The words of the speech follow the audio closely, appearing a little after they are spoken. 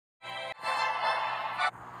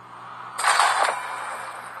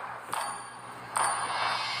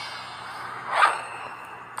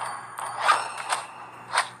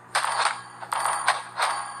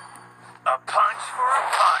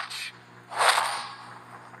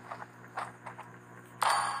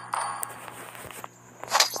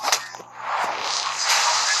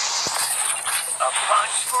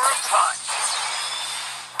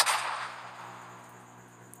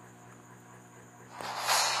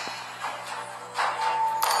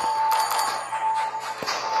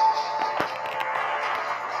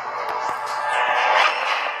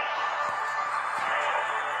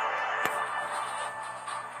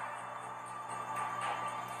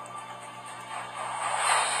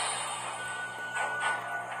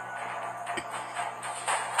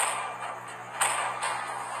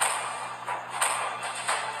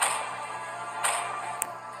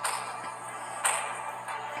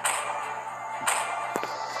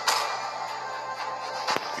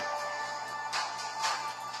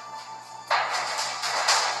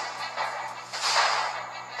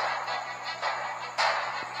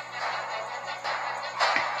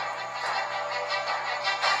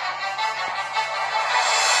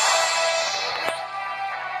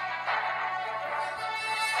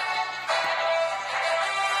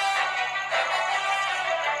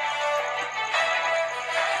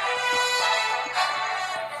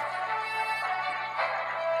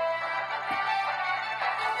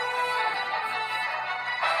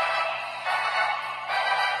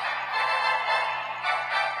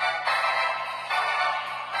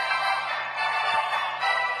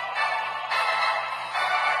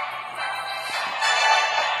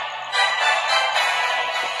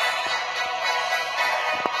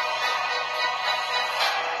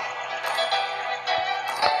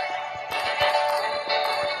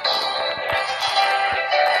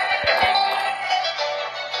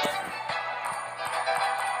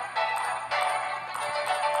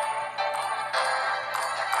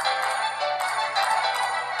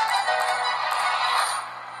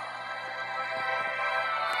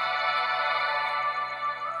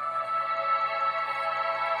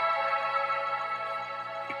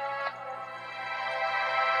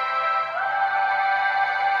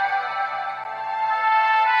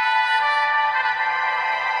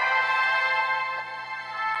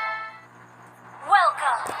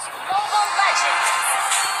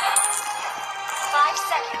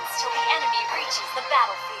reaches the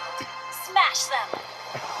battlefield, smash them.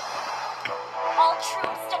 All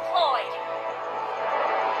troops deployed.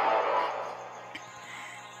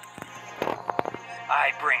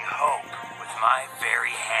 I bring hope with my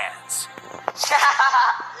very hands.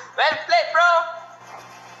 Well played, bro.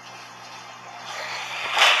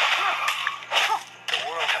 The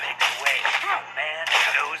world makes way for a man who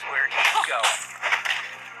knows where he's going.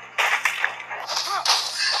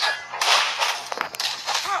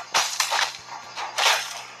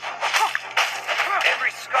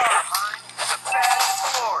 Every scar of mine is a badge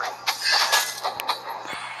of glory.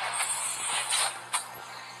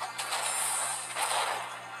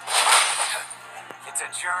 It's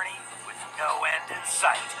a journey with no end in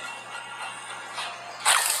sight.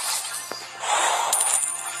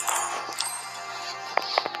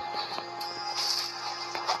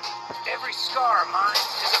 Every scar of mine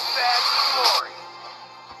is a badge of glory.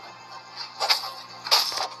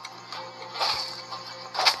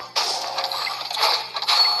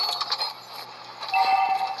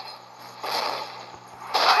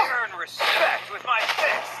 I earn respect with my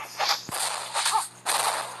fists.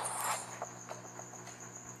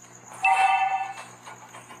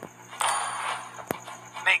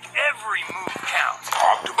 Make every move count.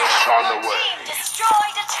 Optimus on the Your way. team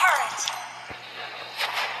destroyed a turret.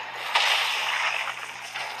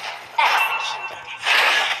 Executed.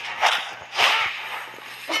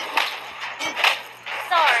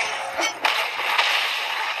 Sorry.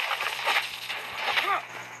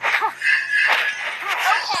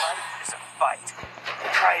 Fight is a fight.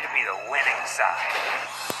 Try to be the winning side.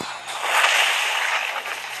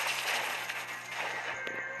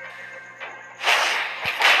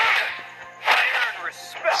 I earn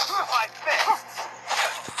respect with my fists.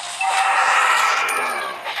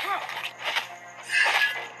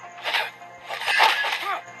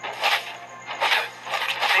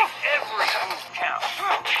 Make every move count.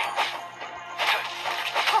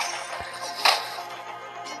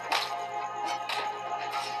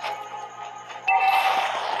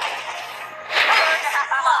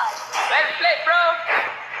 Well played, bro.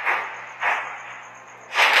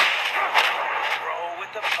 Roll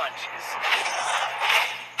with the punches.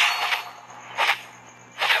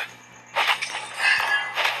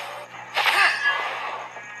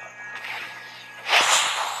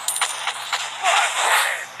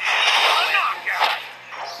 Knockout.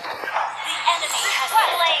 The enemy has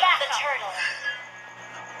slain the turtle.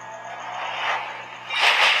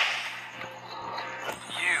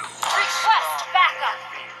 You Request backup.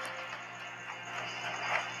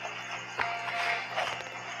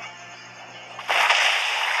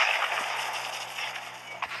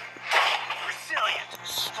 resilient,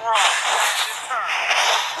 strong, determined.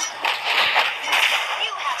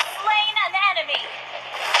 You have slain an enemy.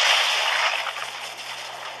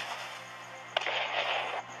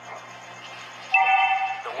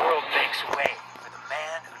 The world makes way for the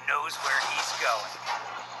man who knows where he's going.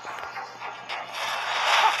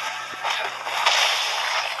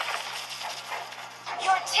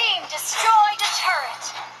 Your team destroyed a turret.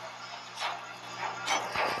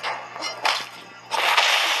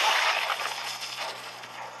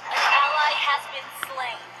 An ally has been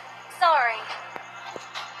slain. Sorry.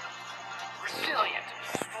 Resilient,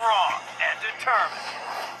 strong, and determined.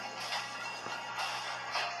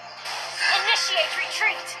 Initiate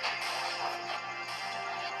retreat.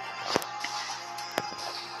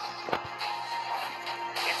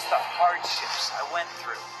 It's the hardships I went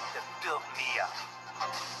through that built me up.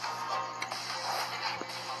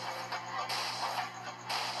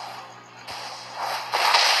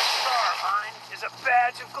 Star of mine is a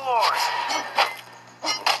badge of glory.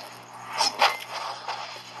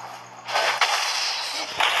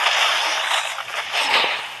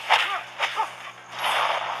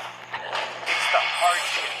 It's the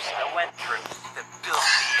hardships I went through that built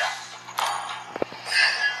me up.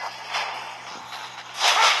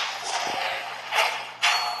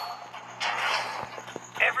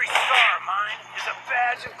 Every scar of mine is a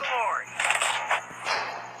badge of glory.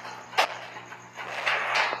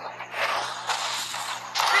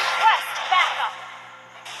 Request backup.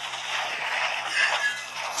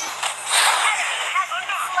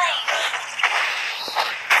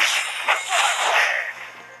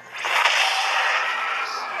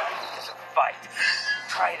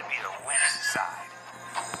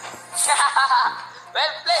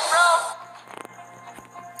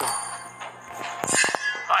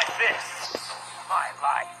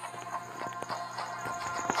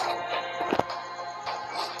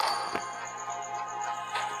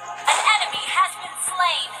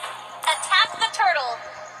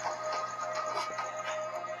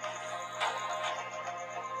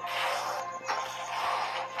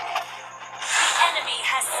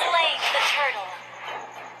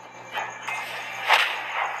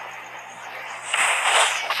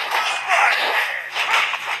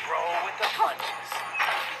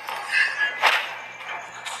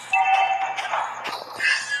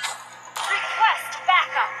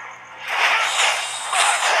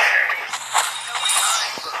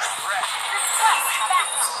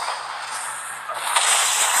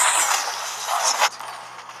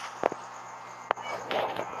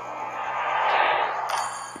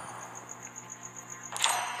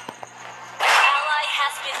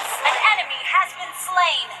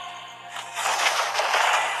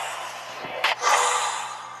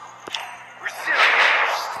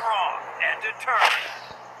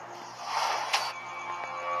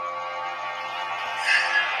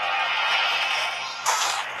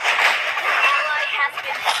 has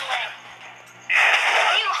been slain.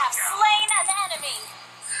 You have slain an enemy.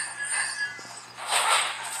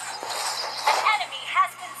 An enemy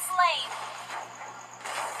has been slain.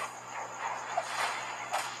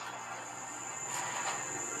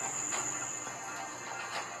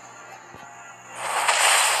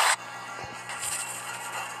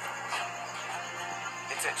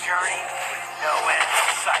 It's a journey with no end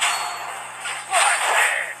in sight.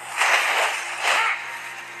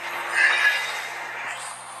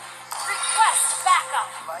 Request backup.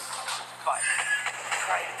 Fight, fight.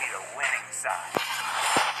 Try to be the winning side.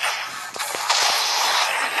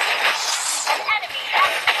 An enemy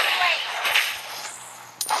has been slain.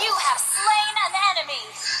 You have slain an enemy.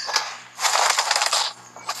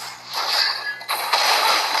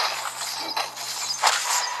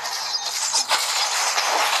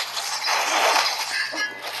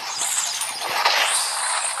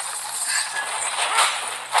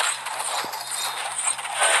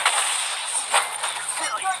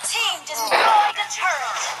 Your team destroyed a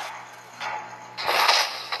turret.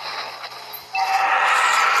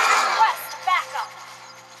 Request backup.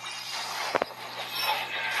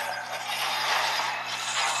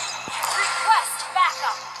 Request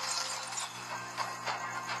backup.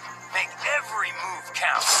 Make every move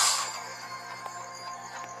count.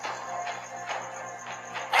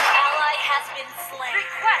 An ally has been slain.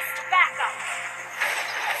 Request backup.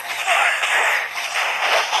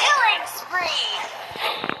 Killing spree.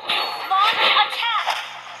 Launch attack.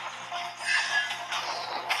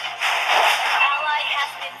 An ally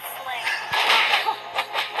has been slain.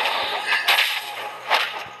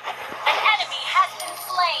 An enemy has been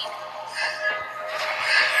slain.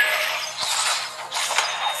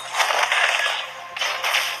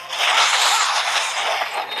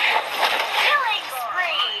 Killing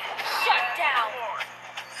spree. Shut down.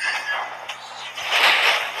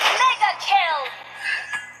 Mega kill.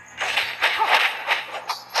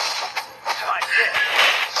 My hit.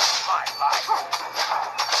 My life.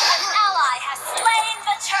 An ally has slain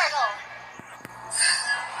the turtle.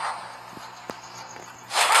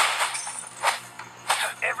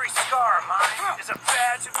 Every scar of mine is a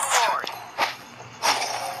badge of glory.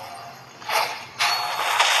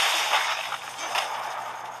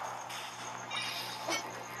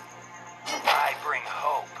 I bring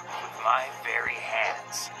hope with my very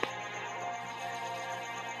hands.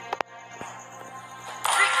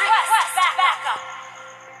 Request backup.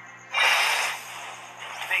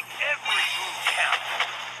 Make every move count.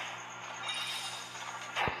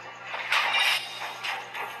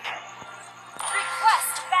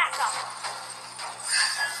 Request backup.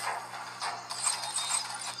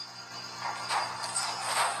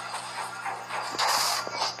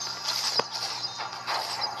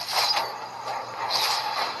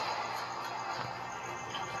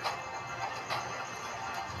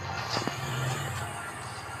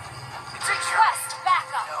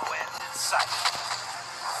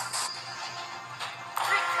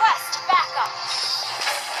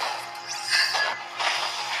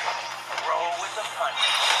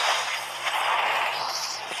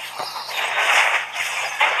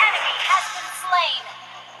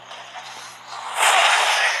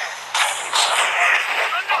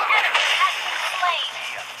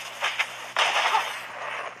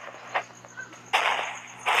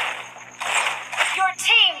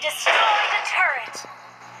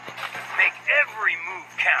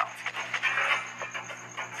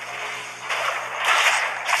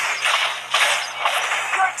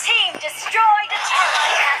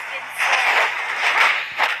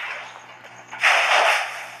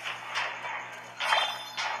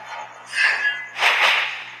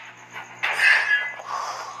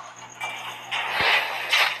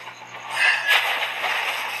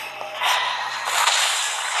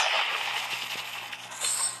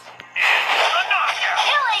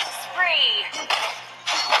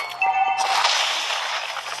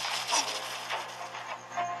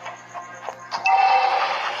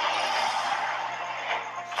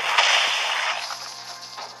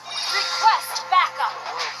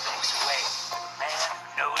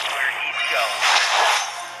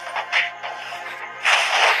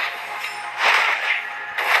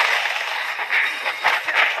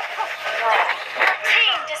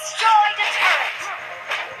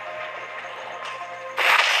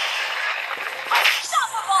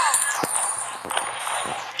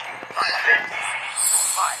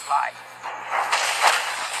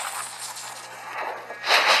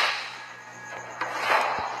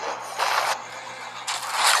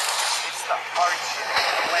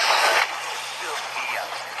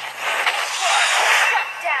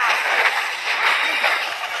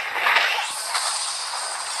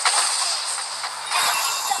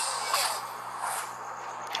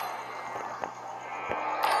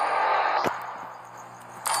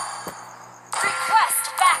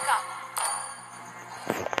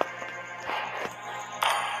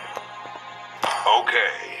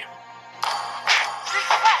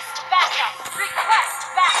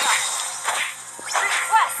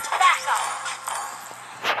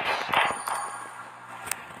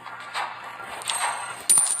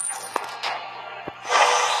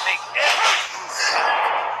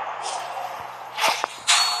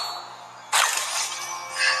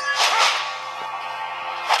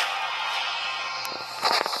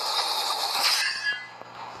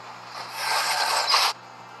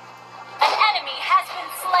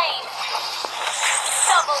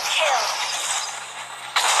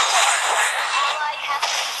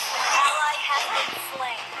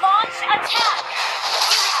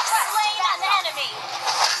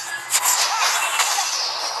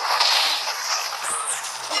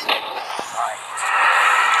 fight.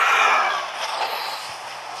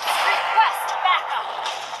 Request backup.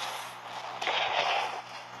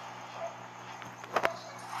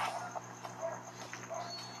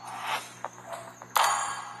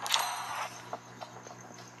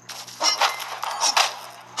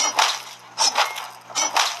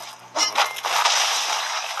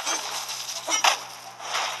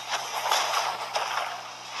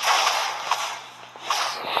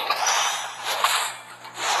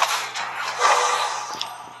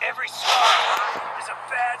 Every scar is a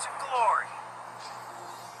badge of glory.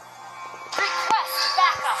 Request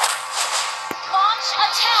backup. Launch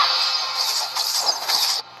attack.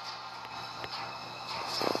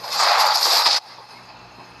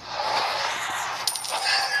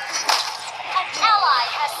 An ally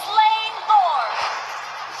has slain Lord.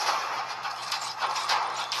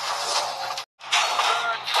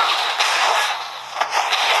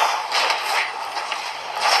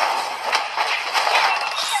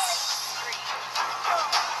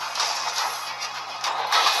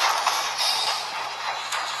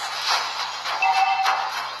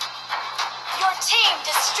 Your team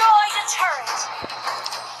destroyed a turret.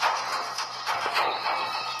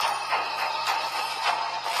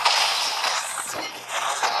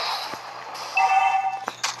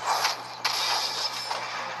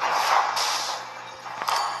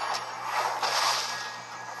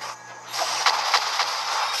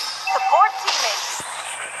 Support teammates.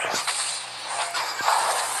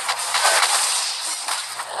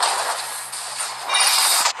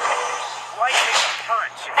 Why take a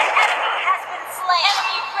punch? An enemy has been slain.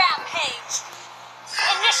 Enemy rampage.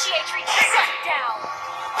 Initiate retreat. Shut down.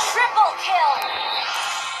 Triple kill.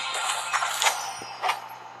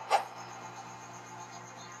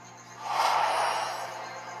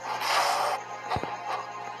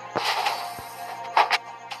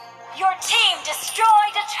 Your team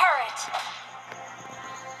destroyed a turret.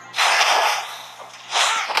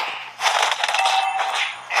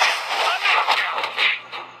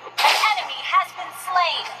 An enemy has been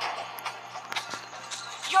slain.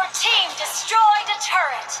 Your team destroyed a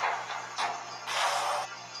turret.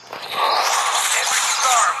 Every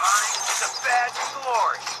scar of mine is a badge of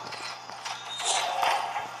glory.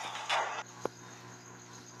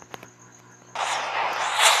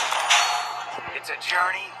 It's a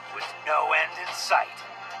journey with no end in sight.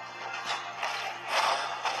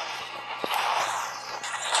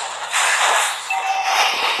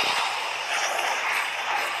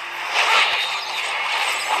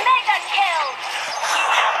 Mega kill. You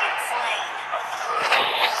have been slain.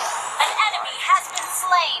 An enemy has been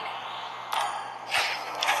slain.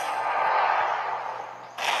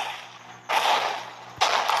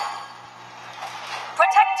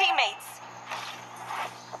 Protect teammates.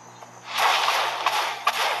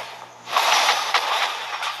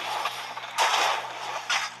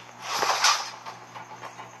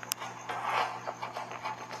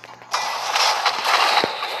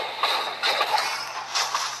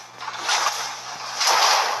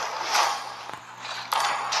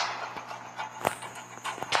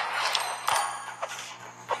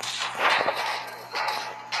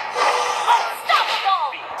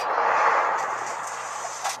 Unstoppable.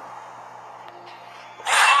 An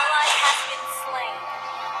ally has been slain.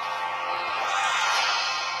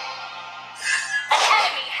 An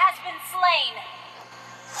enemy has been slain.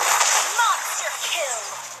 Monster kill.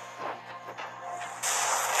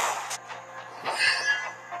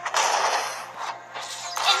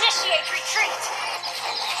 Initiate retreat.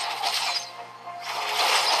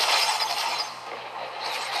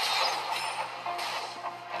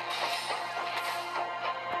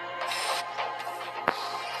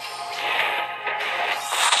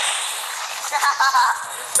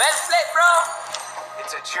 Well played, bro.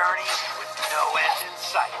 It's a journey with no end in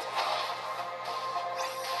sight.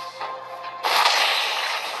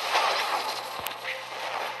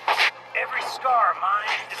 Every scar of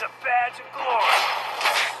mine is a badge of glory.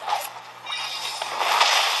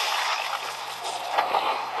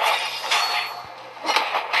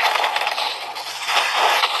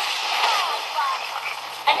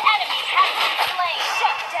 An enemy has been slain.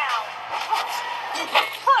 Shut down.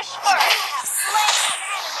 Push first. You have slain an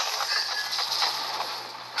enemy.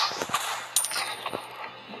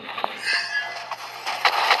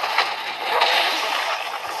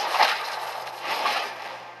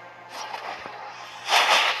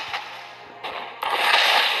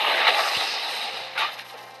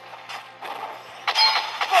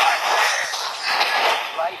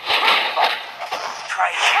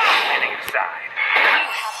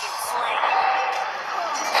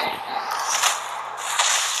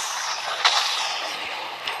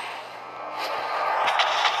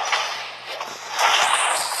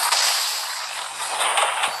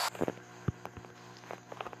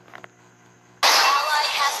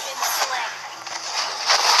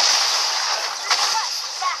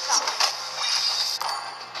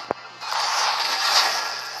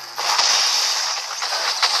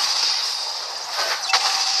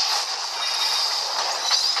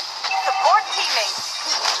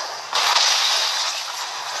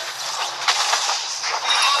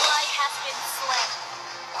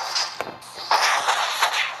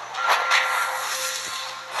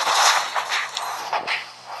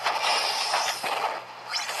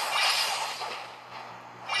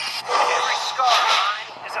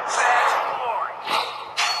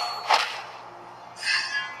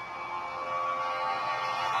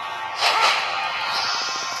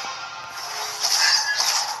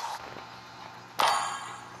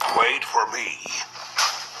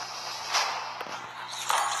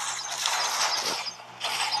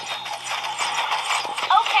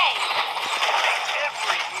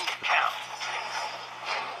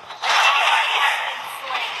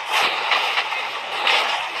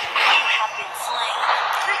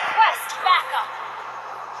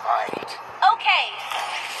 Okay.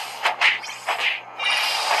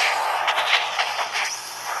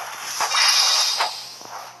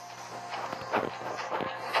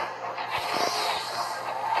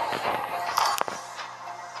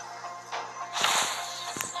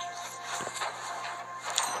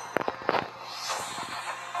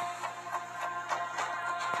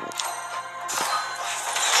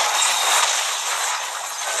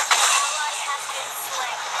 Ally has been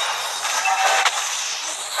slain.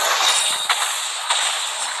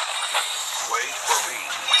 Wait for me.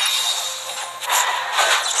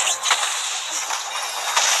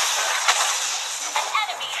 An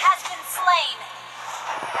enemy has been slain.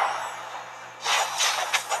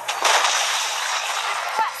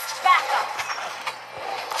 Request backup.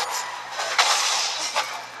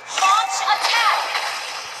 Launch attack.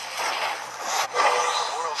 The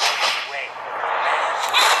world is away.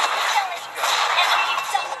 Enemy killing. Enemy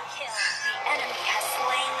double kill. The enemy has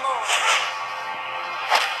slain Lord.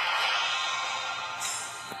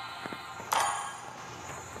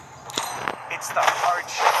 It's the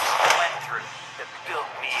hardships I went through that built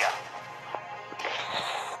me up.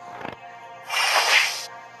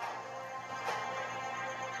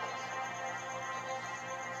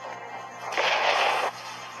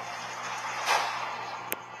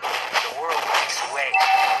 The world makes way.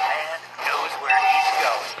 Man knows where he's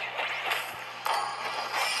going.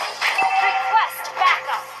 Request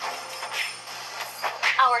backup.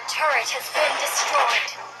 Our turret has been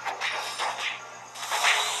destroyed.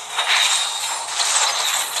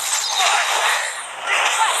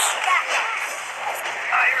 Request backup.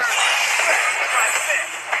 I earned my fit.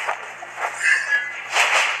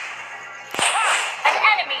 An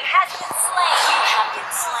enemy has been slain. You have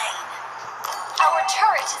been slain. Our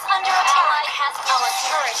turret is under attack. Our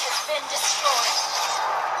turret has been destroyed.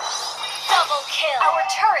 Double kill. Our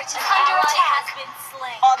turret is under attack. Has been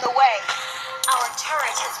slain. On the way. Our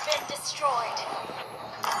turret has been destroyed.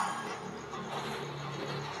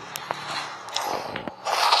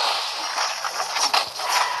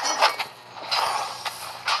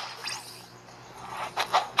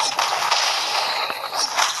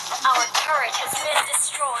 Our turret has been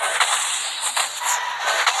destroyed.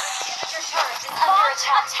 Your turret is under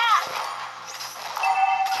attack.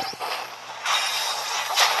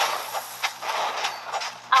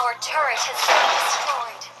 Our turret has been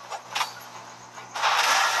destroyed.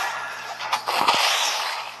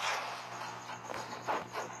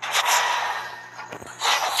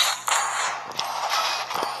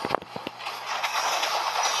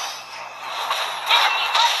 Enemy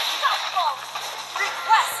unstoppable.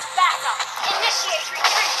 Request backup. Initiate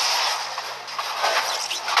retreat.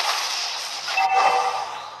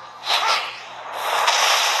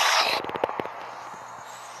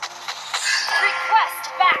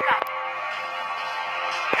 Request backup.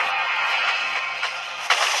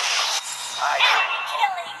 Enemy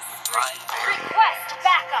killing spree. Request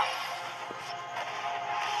backup.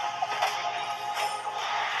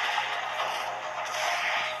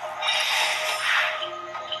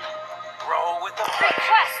 Roll with the punches.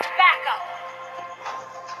 Request backup.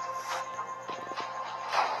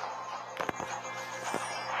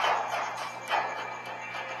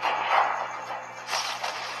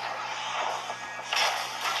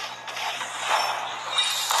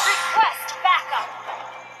 Request backup.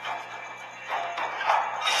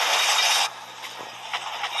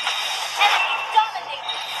 Enemy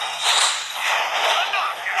dominated.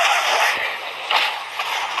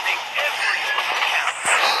 Make every move count.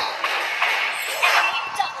 Enemy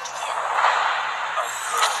double kill. A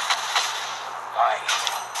good fight.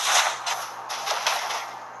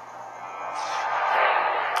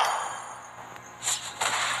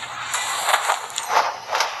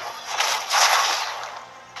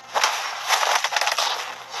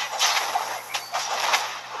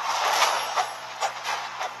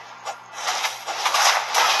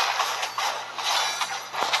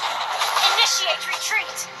 Initiate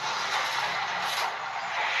retreat.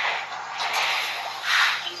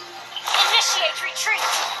 Initiate retreat.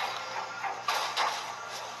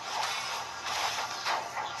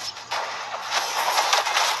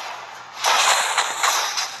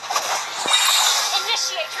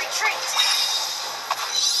 Initiate retreat.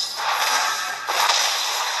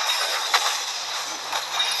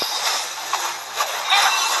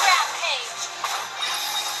 Enemy rampage.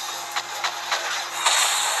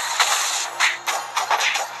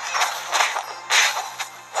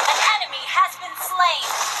 An enemy has been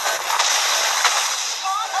slain.